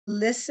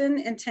listen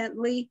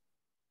intently,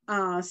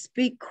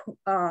 speak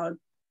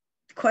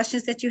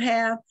questions that you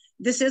have.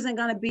 This isn't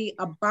going to be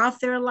about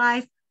their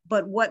life,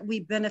 but what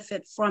we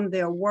benefit from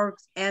their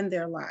works and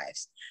their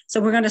lives.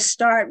 So we're going to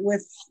start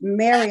with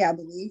Mary, I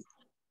believe.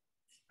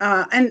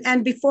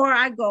 And before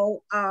I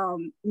go,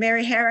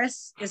 Mary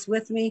Harris is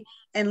with me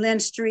and Lynne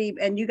Strieb,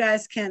 and you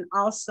guys can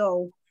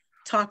also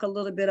talk a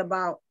little bit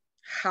about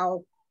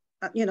how,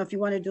 if you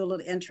want to do a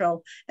little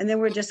intro, and then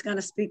we're just going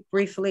to speak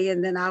briefly,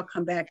 and then I'll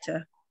come back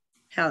to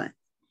Helen.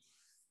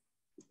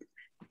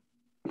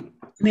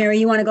 Mary,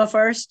 you want to go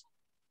first?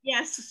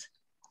 Yes,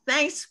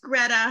 thanks,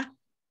 Greta.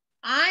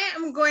 I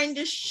am going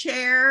to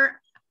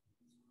share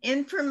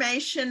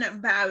information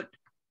about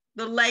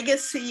the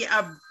legacy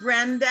of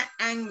Brenda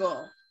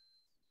Engel.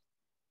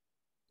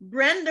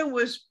 Brenda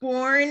was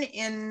born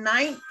in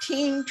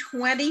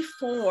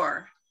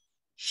 1924.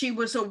 She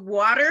was a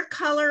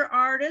watercolor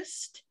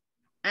artist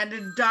and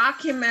a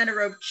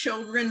documenter of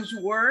children's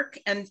work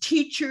and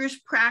teachers'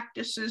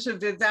 practices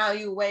of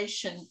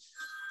evaluation.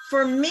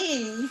 For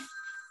me,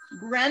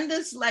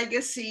 Brenda's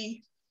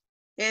legacy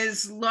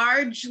is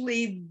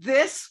largely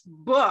this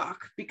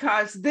book,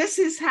 because this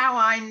is how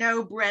I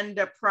know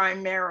Brenda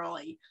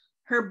primarily.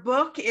 Her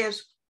book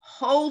is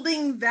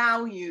Holding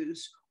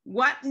Values: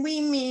 What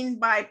We Mean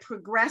by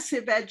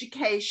Progressive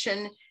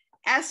Education,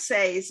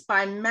 essays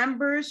by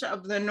members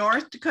of the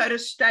North Dakota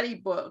Study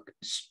Group,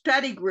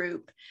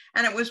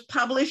 and it was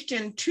published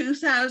in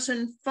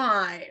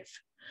 2005.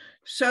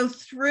 So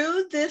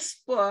through this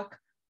book,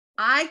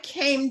 I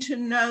came to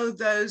know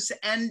those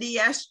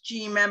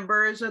NDSG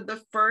members of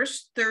the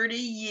first 30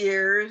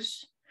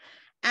 years,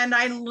 and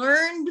I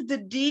learned the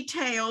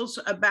details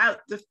about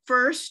the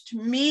first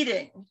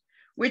meeting,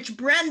 which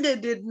Brenda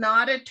did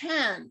not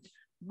attend,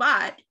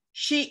 but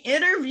she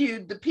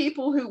interviewed the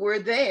people who were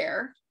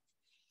there,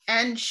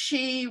 and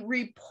she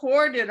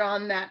reported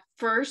on that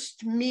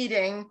first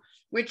meeting,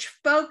 which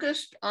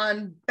focused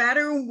on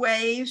better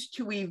ways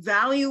to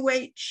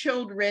evaluate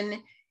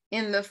children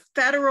in the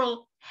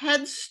federal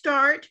Head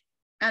Start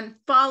and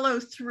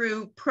follow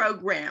through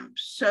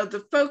programs. So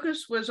the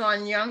focus was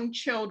on young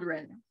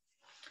children.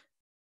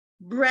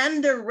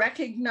 Brenda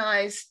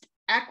recognized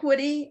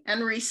equity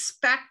and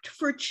respect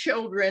for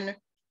children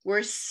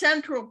were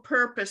central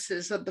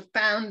purposes of the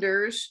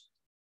founders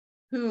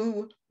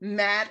who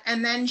met,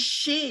 and then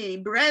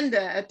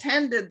Brenda,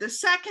 attended the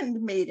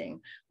second meeting,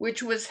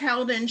 which was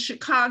held in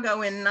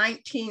Chicago in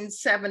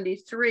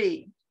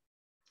 1973.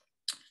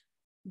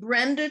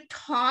 Brenda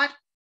taught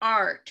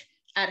art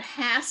at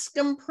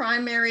Hanscom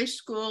Primary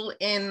School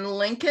in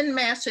Lincoln,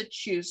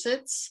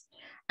 Massachusetts,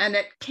 and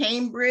at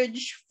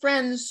Cambridge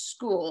Friends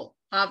School,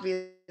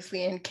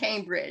 obviously in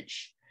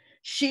Cambridge.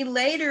 She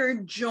later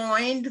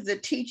joined the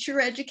teacher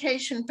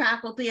education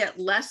faculty at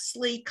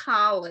Lesley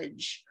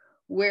College,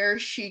 where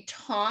she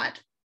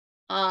taught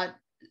and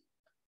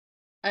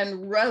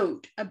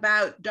wrote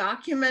about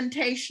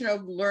documentation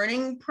of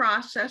learning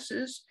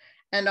processes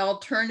and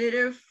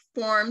alternative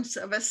forms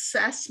of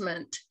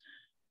assessment.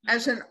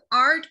 As an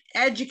art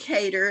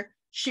educator,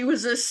 she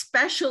was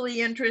especially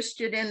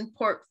interested in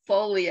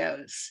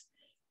portfolios.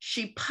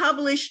 She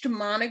published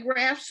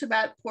monographs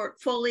about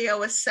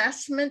portfolio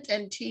assessment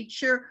and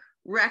teacher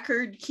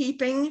record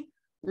keeping,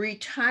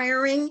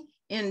 retiring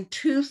in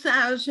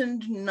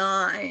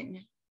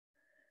 2009.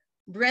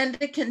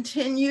 Brenda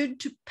continued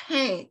to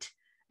paint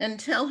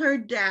until her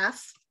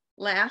death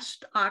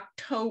last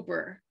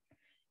October,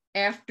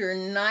 after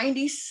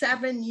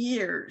 97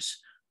 years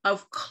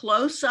of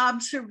close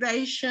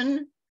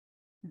observation,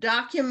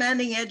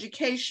 documenting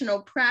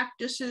educational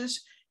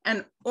practices,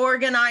 and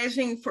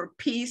organizing for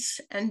peace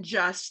and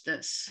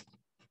justice.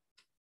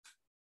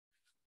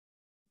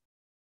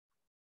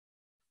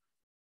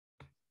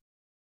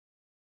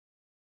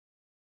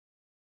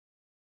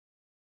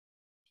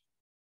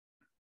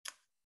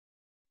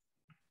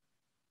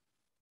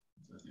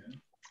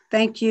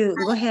 Thank you.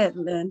 Go ahead,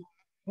 Lynne.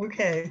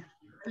 Okay.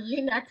 Are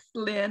you next,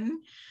 Lynne?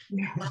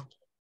 Yeah.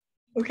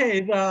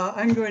 Okay,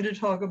 I'm going to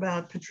talk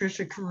about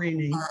Patricia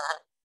Carini.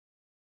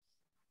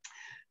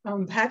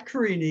 Pat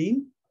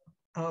Carini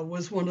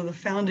was one of the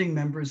founding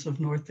members of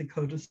North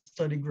Dakota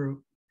Study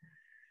Group.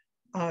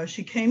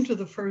 She came to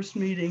the first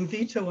meeting.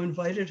 Vito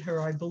invited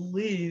her, I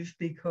believe,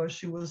 because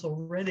she was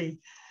already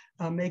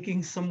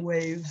making some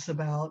waves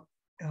about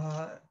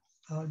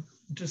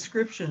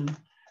description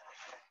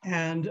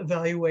and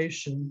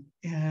evaluation.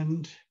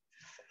 And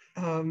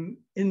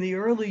in the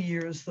early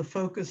years, the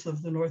focus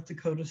of the North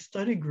Dakota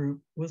Study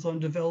Group was on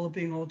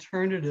developing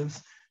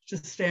alternatives to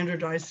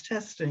standardized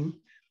testing,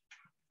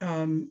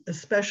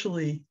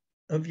 especially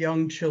of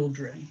young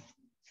children.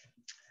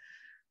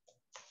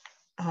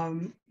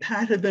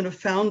 Pat had been a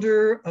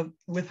founder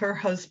with her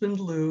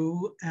husband,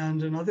 Lou,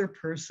 and another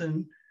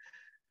person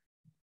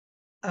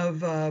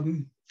of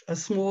a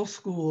small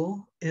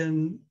school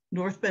in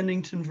North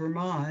Bennington,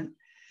 Vermont.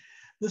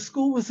 The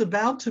school was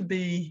about to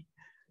be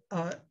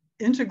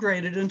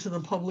integrated into the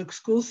public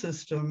school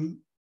system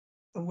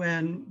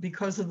when,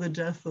 because of the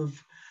death of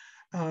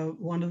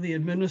one of the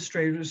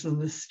administrators in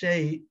the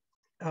state,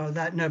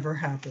 that never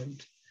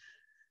happened.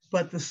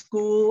 But the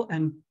school,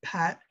 and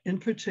Pat in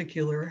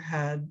particular,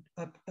 had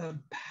a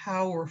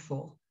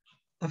powerful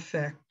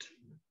effect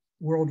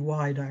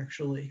worldwide,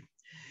 actually.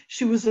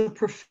 She was a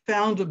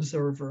profound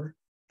observer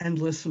and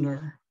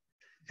listener,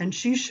 and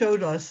she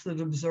showed us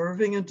that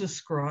observing and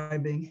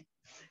describing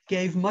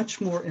gave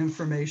much more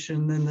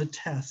information than the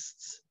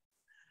tests.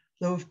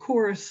 Though, of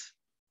course,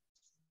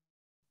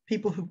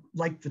 people who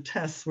liked the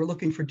tests were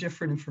looking for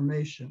different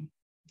information.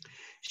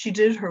 She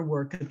did her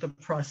work at the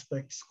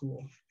Prospect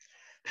School.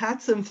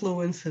 Pat's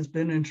influence has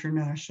been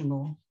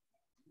international.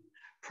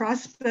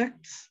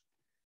 Prospect's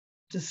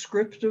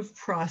descriptive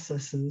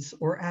processes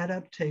or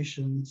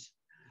adaptations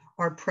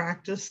are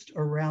practiced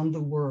around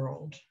the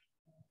world.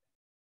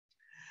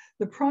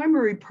 The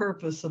primary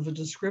purpose of a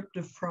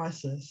descriptive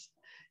process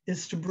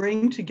is to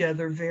bring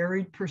together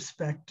varied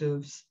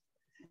perspectives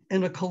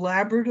in a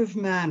collaborative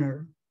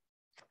manner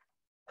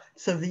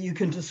so that you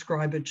can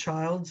describe a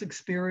child's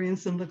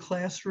experience in the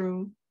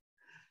classroom,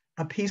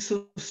 a piece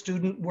of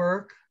student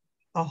work,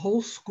 a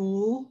whole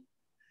school,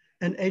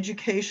 an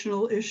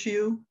educational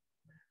issue,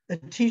 a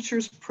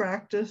teacher's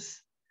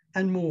practice,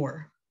 and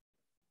more.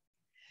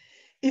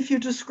 If you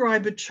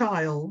describe a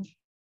child,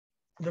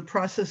 the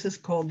process is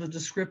called the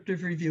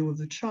descriptive review of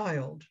the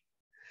child.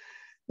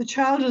 The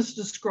child is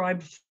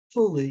described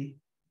fully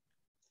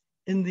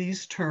in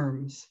these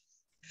terms: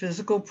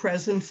 physical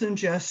presence and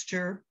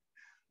gesture,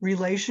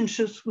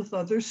 relationships with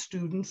other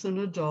students and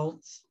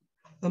adults,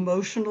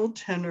 emotional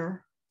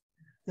tenor,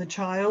 the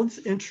child's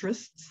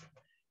interests,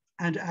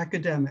 and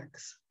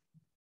academics.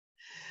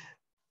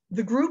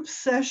 The group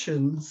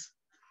sessions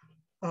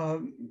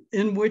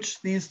in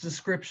which these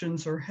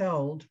descriptions are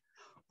held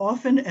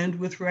often end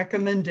with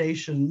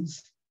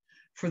recommendations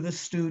for the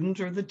student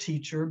or the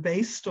teacher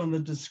based on the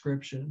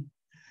description,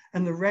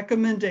 and the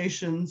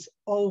recommendations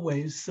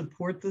always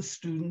support the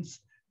students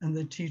and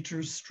the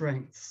teacher's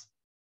strengths.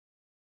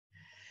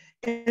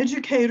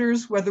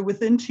 Educators, whether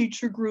within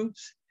teacher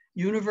groups,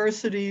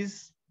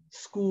 universities,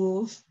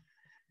 schools,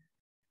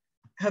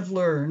 have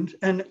learned,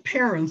 and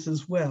parents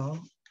as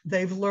well,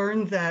 they've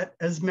learned that,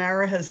 as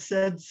Mara has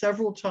said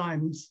several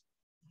times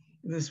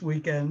this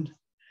weekend,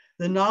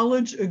 the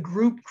knowledge a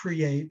group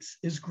creates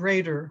is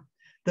greater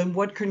than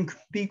what can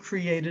be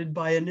created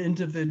by an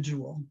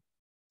individual.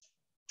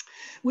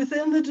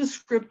 Within the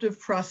descriptive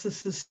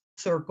processes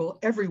circle,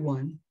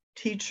 everyone,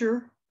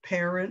 teacher,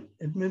 parent,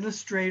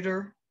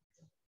 administrator,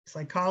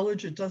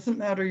 psychologist, it doesn't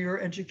matter your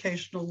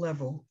educational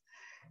level,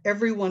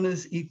 everyone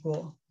is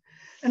equal.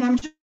 And I'm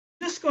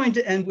just going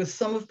to end with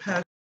some of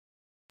Pat's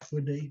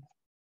equity.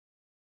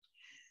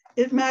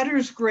 It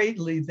matters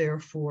greatly,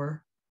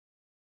 therefore,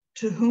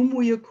 to whom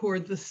we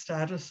accord the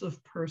status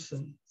of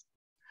person.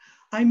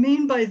 I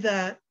mean by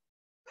that,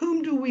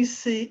 whom do we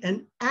see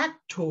and act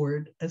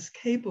toward as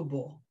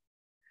capable?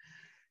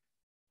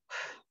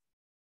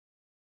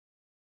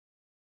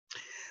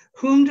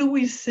 Whom do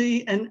we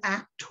see and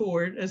act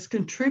toward as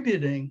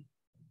contributing?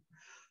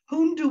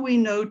 Whom do we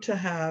know to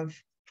have,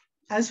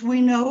 as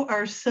we know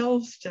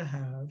ourselves to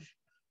have,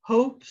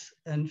 hopes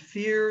and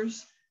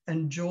fears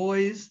and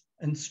joys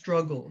and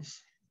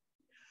struggles?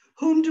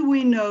 Whom do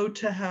we know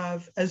to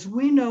have, as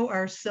we know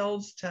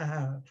ourselves to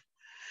have,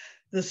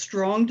 the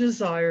strong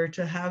desire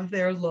to have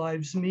their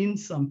lives mean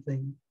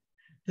something,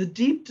 the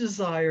deep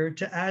desire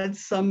to add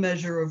some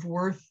measure of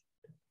worth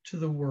to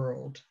the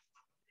world?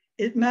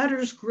 It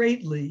matters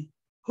greatly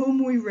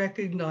whom we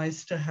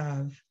recognize to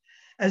have,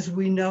 as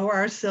we know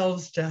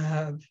ourselves to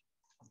have,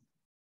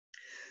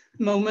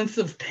 moments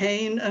of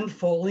pain and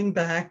falling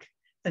back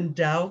and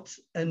doubts,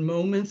 and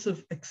moments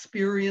of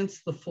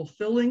experience the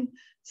fulfilling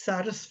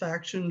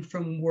satisfaction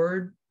from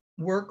work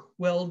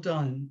well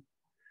done,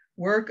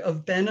 work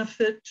of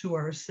benefit to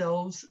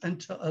ourselves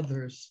and to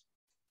others.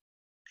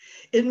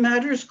 It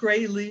matters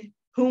greatly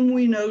whom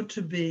we know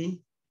to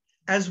be,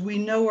 as we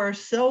know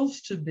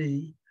ourselves to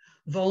be,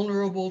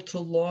 vulnerable to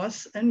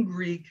loss and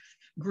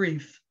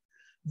grief,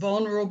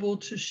 vulnerable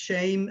to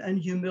shame and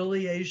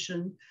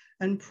humiliation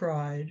and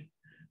pride,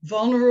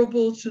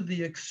 vulnerable to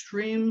the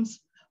extremes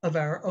of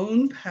our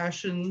own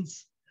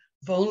passions,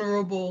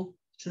 vulnerable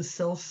to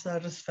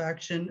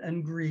self-satisfaction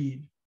and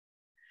greed.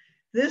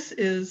 This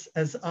is,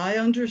 as I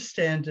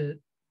understand it,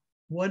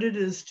 what it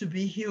is to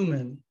be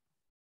human,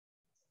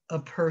 a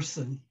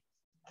person.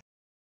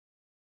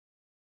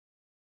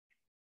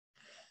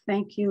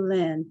 Thank you,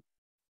 Lynn.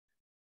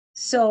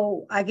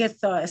 So I get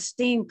the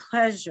esteemed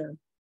pleasure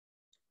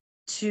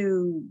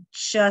to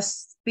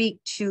just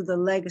speak to the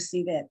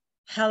legacy that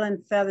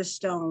Helen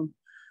Featherstone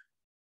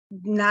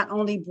not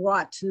only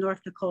brought to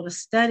North Dakota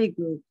Study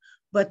Group,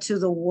 but to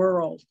the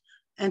world,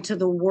 and to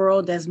the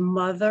world as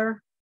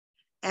mother,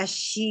 as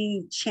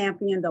she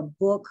championed a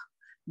book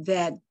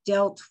that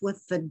dealt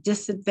with the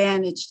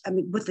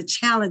with the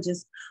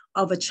challenges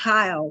of a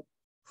child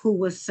who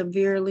was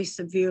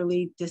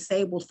severely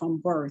disabled from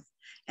birth,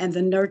 and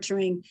the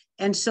nurturing.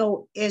 And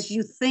so as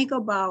you think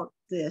about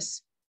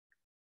this,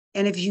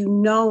 and if you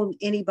know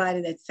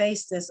anybody that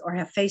faced this or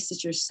have faced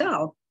it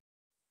yourself,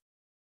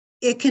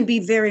 it can be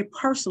very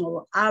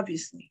personal,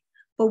 obviously,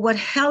 But what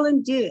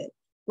Helen did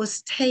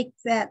was take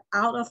that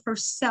out of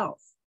herself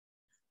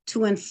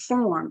to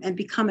inform and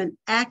become an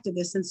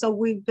activist. And so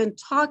we've been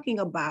talking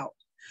about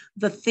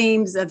the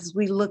themes as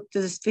we look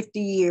to this 50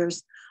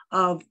 years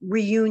of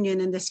reunion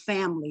in this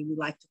family, we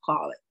like to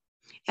call it.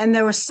 And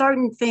there were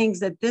certain things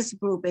that this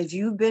group, as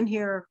you've been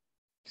here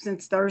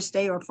since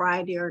Thursday or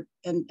Friday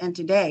and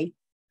today,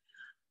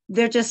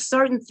 there are just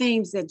certain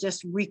themes that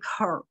just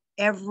recur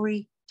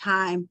every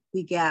time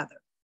we gather.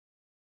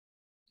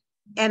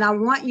 And I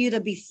want you to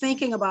be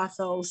thinking about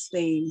those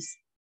things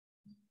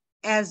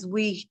as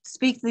we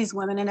speak to these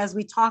women and as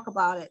we talk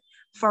about it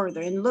further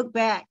and look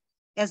back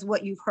as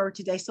what you've heard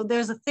today. So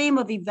there's a theme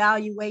of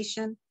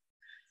evaluation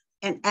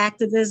and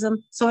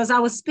activism. So as I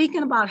was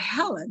speaking about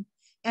Helen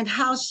and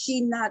how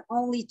she not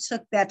only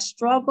took that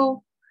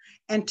struggle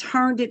and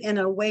turned it in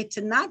a way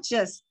to not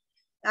just,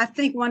 I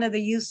think one of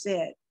the youth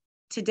said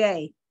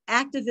today,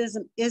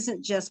 activism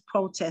isn't just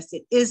protest.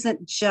 It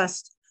isn't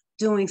just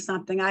doing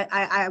something.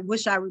 I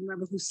wish I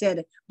remember who said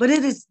it, but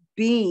it is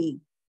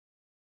being.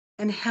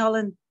 And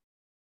Helen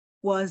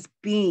was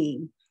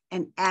being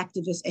an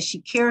activist as she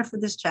cared for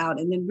this child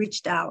and then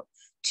reached out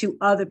to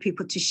other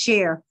people to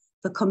share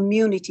the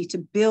community, to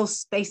build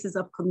spaces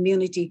of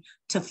community,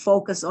 to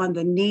focus on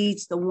the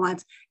needs, the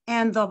wants,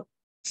 and the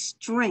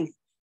strength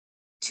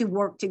to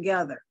work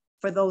together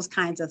for those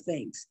kinds of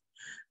things.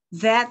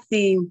 That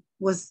theme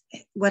was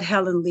what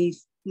Helen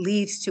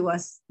leaves to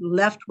us,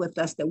 left with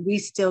us, that we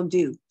still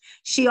do.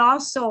 She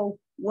also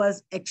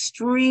was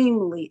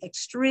extremely,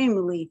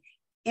 extremely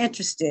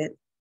interested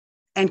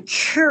and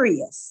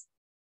curious.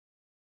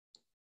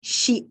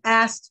 She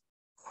asked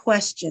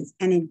questions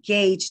and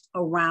engaged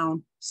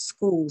around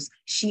schools.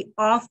 She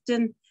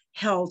often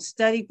held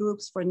study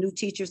groups for new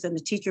teachers and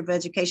the teacher of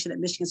education at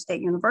Michigan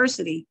State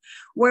University,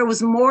 where it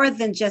was more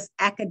than just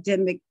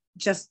academic,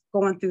 just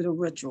going through the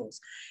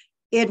rituals.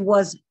 It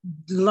was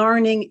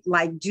learning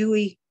like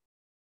Dewey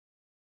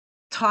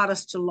taught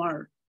us to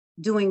learn,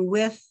 doing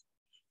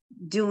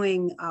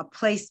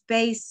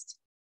place-based,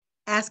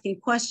 asking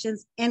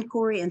questions,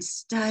 inquiry, and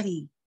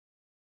study.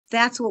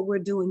 That's what we're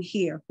doing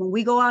here. When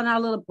we go out in our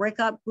little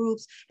breakup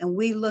groups and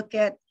we look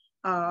at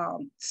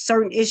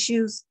certain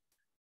issues,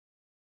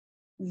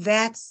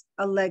 that's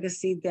a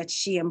legacy that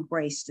she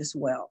embraced as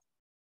well.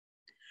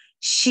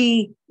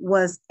 She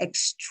was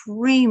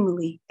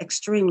extremely,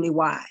 extremely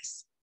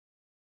wise.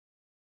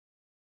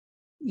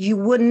 You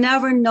would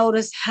never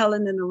notice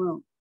Helen in the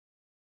room,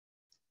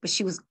 but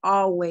she was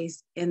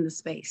always in the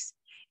space.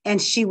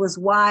 And she was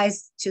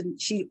wise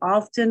she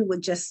often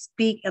would just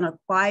speak in a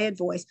quiet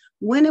voice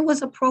when it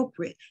was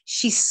appropriate.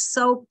 She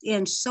soaked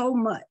in so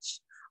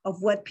much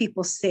of what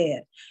people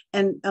said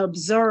and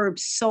observed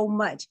so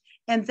much.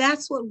 And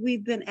that's what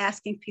we've been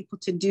asking people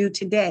to do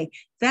today.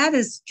 That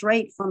is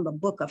straight from the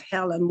book of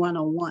Helen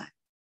 101.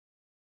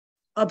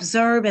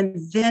 Observe and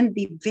then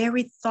be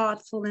very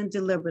thoughtful and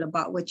deliberate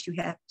about what you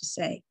have to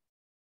say.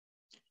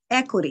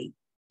 Equity.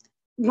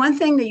 One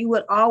thing that you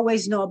would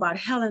always know about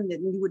Helen,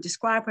 that you would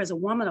describe her as a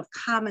woman of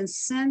common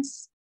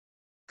sense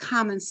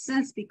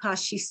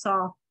because she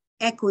saw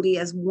equity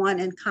as one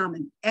in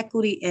common,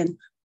 equity in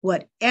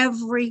what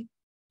every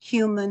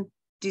human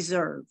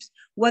deserves.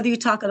 Whether you're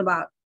talking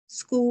about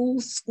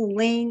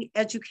schooling,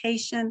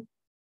 education,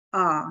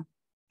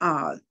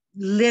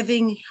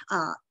 living,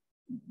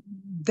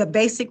 the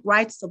basic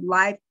rights of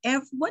life,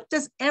 what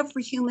does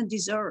every human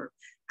deserve?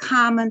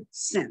 Common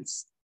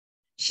sense.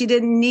 She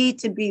didn't need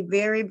to be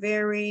very,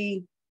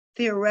 very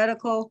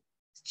theoretical,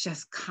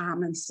 just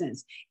common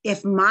sense.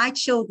 If my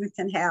children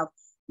can have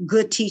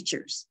good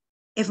teachers,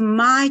 if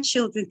my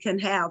children can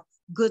have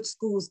good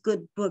schools,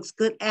 good books,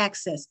 good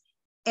access,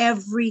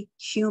 every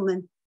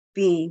human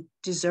being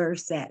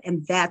deserves that.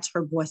 And that's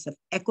her voice of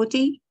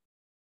equity.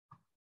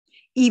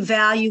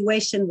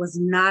 Evaluation was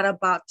not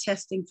about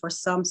testing for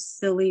some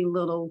silly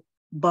little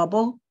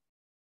bubble.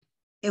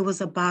 It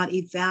was about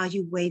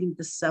evaluating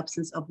the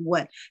substance of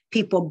what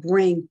people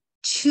bring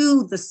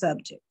to the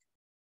subject.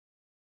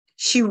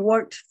 She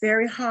worked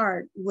very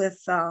hard with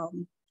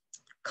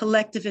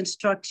collective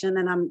instruction,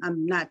 and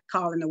I'm not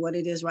calling it what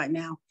it is right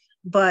now,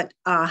 but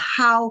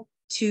how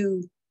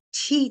to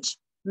teach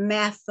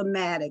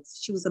mathematics.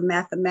 She was a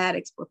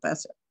mathematics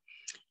professor,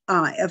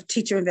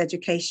 teacher of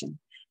education,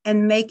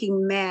 and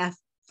making math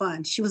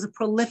fun. She was a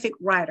prolific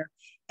writer.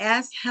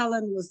 As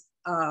Helen was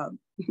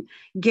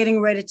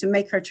getting ready to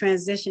make her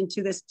transition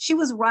to this, she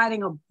was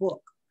writing a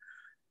book,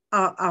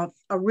 a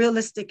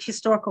realistic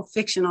historical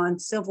fiction on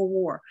Civil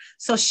War.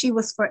 So she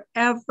was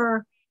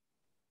forever,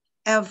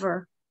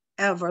 ever,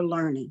 ever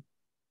learning.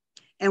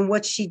 And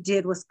what she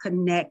did was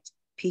connect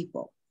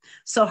people.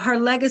 So her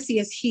legacy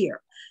is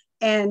here.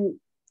 And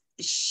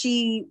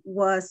she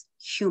was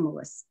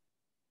humorous.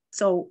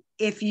 So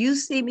if you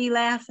see me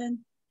laughing,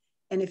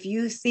 and if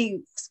you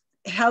see,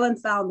 Helen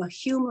found the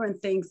humor in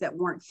things that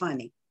weren't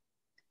funny.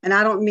 And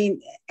I don't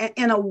mean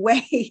in a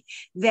way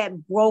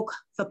that broke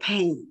the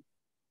pain,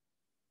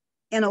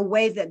 in a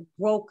way that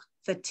broke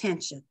the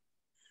tension.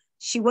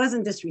 She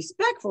wasn't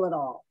disrespectful at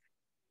all,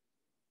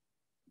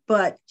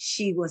 but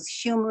she was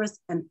humorous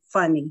and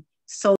funny. So